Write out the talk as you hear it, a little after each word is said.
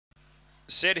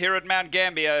set here at Mount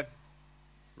Gambier.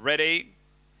 Ready.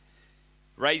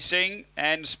 Racing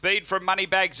and speed from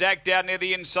Moneybag Zach down near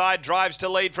the inside. Drives to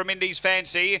lead from Indy's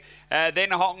Fancy.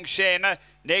 Then Hong Shen.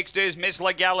 Next is Miss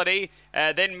Legality.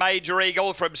 Then Major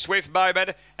Eagle from Swift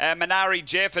Moment. Minari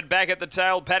Jeff and back at the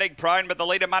tail. Paddock Prone, but the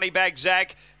leader Moneybag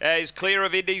Zach is clear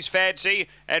of Indy's Fancy.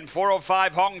 And 4 or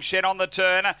 5 Hong Shen on the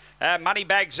turn.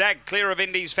 Moneybag Zach clear of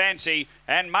Indy's Fancy.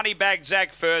 And Moneybag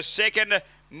Zach first. Second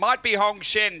might be Hong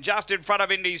Shen just in front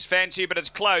of Indy's Fancy, but it's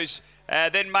close.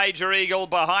 Then Major Eagle.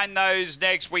 Behind those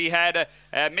next we had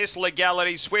Miss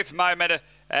Legality, Swift Moment,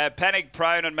 Panic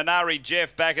Prone and Minari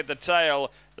Jeff back at the tail.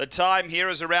 The time here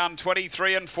is around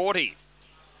 23:40.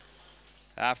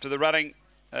 After the running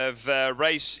of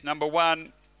race number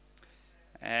 1.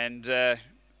 And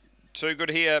too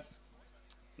good here.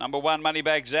 Number 1,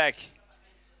 Moneybag Zach.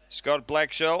 Scott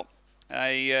Blackshell,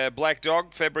 a black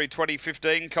dog, February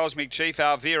 2015, Cosmic Chief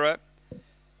Alvira.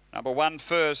 Number 1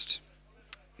 first.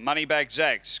 Moneybag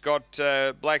Zach, Scott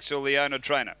Blackshell, the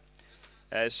owner-trainer.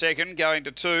 Second, going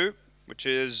to 2, which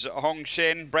is Hong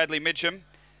Shen, Bradley Mitchum.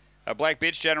 A black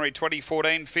bitch, January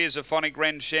 2014, Fears of Phonic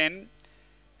Ren Shen.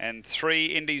 And 3,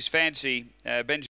 Indy's Fancy, Benjamin.